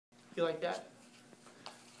You like that?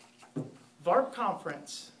 VARP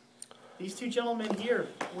conference. These two gentlemen here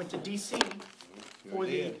went to D.C. for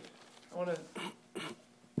the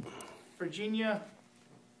Virginia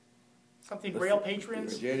something rail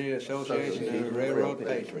patrons. Virginia Association of Railroad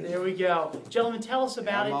Patrons. There we go. Gentlemen, tell us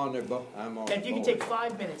about it. I'm on And if you can take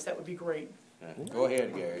 5 minutes, that would be great. Go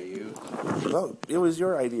ahead, Gary. You. Well, it was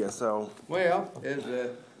your idea, so. Well, it's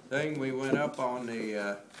a thing. We went up on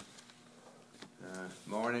the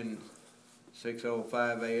morning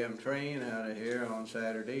 6:05 a.m. train out of here on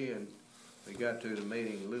Saturday, and we got to the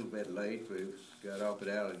meeting a little bit late. We got off at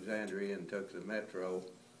Alexandria and took the metro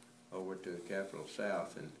over to Capital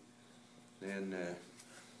South, and then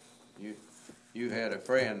you had a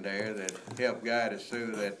friend there that helped guide us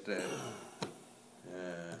through that.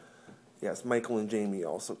 Yes, Michael and Jamie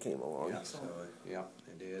also came along. Yeah, so, yeah,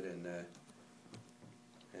 they did, and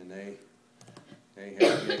they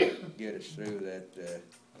helped get us through that.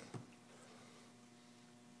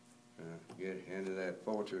 Get into that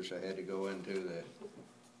fortress. I had to go into the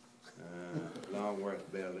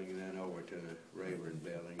Longworth building and then over to the Rayburn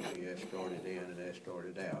building. We escorted in and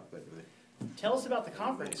escorted out. But tell us about the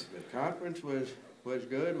conference. The conference was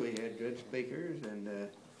good. We had good speakers, and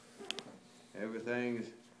everything's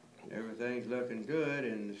looking good,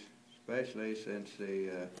 and especially since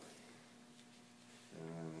the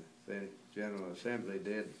General Assembly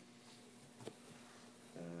did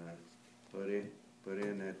put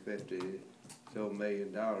in that $50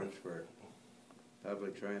 million for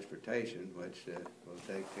public transportation, which will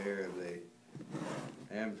take care of the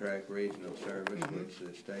Amtrak regional service, which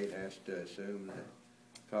the state has to assume the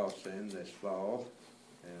costs in this fall,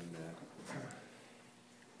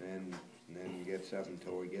 and then get something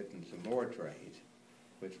toward getting some more trains,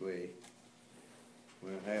 which we'll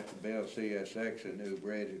have to build CSX, a new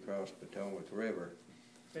bridge across the Potomac River.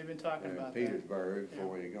 They've been talking about Petersburg that.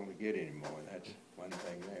 before they're going to get any more. That's one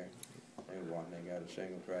thing there. They got a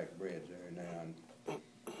single track bridge there now, and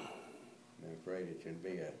they're afraid it can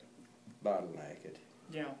be a bottleneck.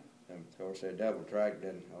 Yeah. And of course, their double track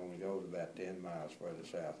only goes about 10 miles further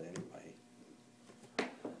south anyway.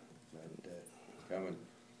 But coming,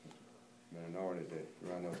 in order to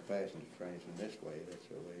run those passenger trains in this way, that's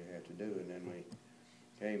what we had to do. And then we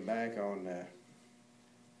came back on the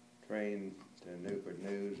train to Newport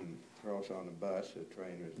News and cross on the bus. The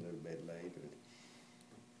train was a little bit late.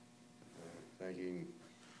 But I think you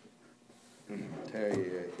can tell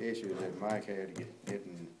you issues that Mike had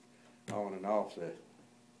getting on and off the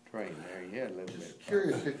train there. He had a little bit.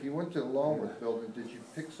 Curious, if you went to the Longworth building, did you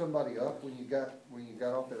pick somebody up when you got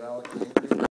off at Alexandria?